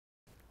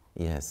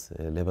Yes,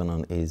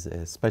 Lebanon is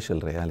a special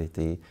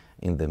reality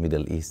in the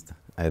Middle East.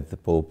 As the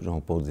Pope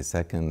John Paul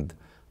II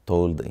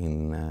told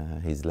in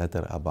his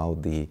letter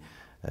about the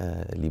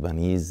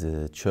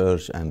Lebanese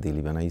church and the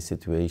Lebanese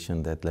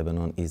situation, that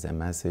Lebanon is a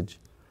message,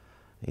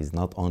 is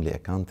not only a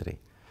country.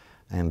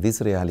 And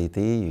this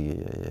reality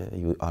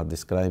you are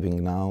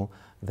describing now,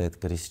 that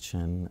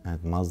Christian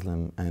and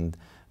Muslim and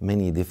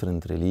many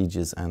different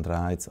religions and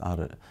rights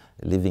are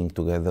living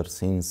together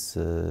since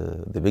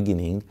the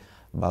beginning,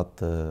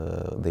 but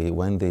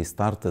when they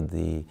started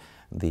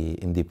the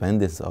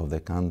independence of the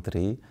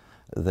country,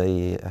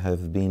 they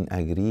have been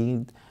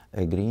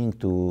agreeing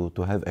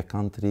to have a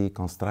country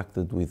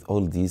constructed with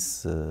all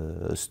these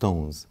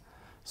stones.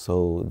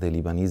 So the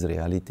Lebanese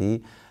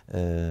reality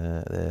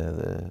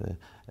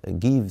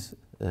gives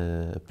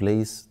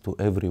place to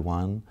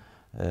everyone,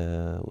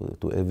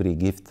 to every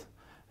gift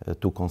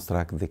to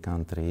construct the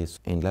country.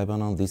 In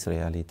Lebanon, this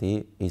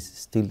reality is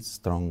still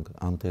strong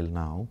until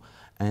now,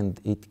 and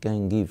it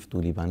can give to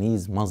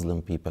Lebanese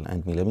Muslim people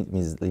and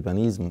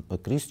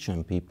Lebanese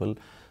Christian people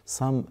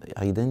some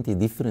identity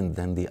different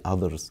than the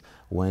others.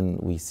 When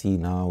we see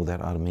now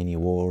there are many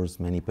wars,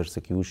 many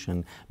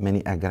persecution,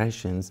 many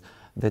aggressions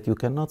that you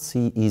cannot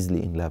see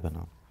easily in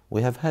Lebanon.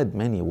 We have had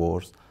many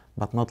wars,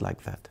 but not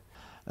like that.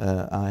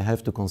 I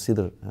have to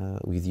consider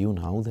with you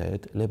now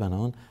that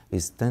Lebanon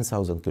is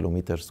 10,000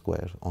 kilometers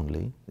square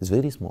only. It's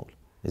very small.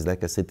 It's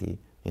like a city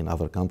in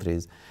other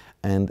countries.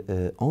 And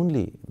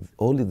only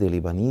the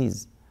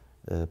Lebanese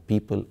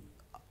people,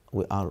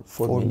 we are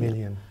 4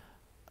 million.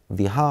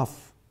 The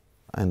half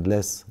and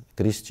less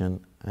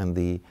Christian, and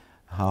the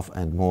half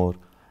and more,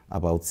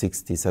 about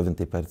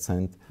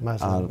 60–70%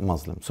 are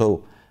Muslim.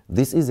 So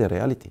this is a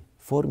reality.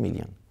 4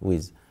 million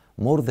with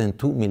more than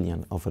 2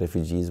 million of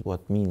refugees.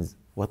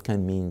 What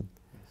can mean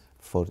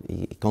for,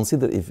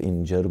 consider if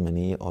in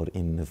Germany or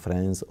in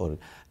France or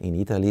in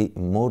Italy,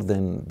 more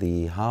than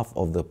the half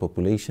of the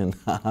population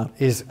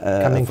is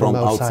coming from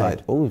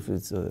outside. Oh,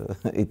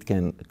 it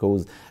can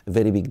cause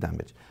very big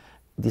damage.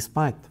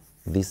 Despite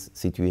this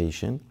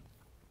situation,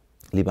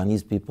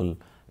 Lebanese people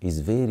is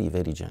very,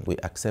 very gentle. We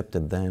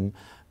accepted them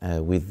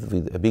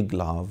with a big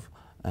love,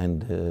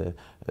 and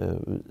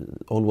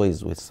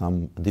always with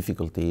some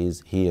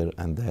difficulties here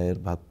and there,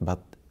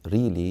 but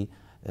really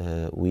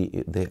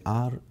they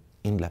are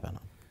in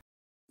Lebanon.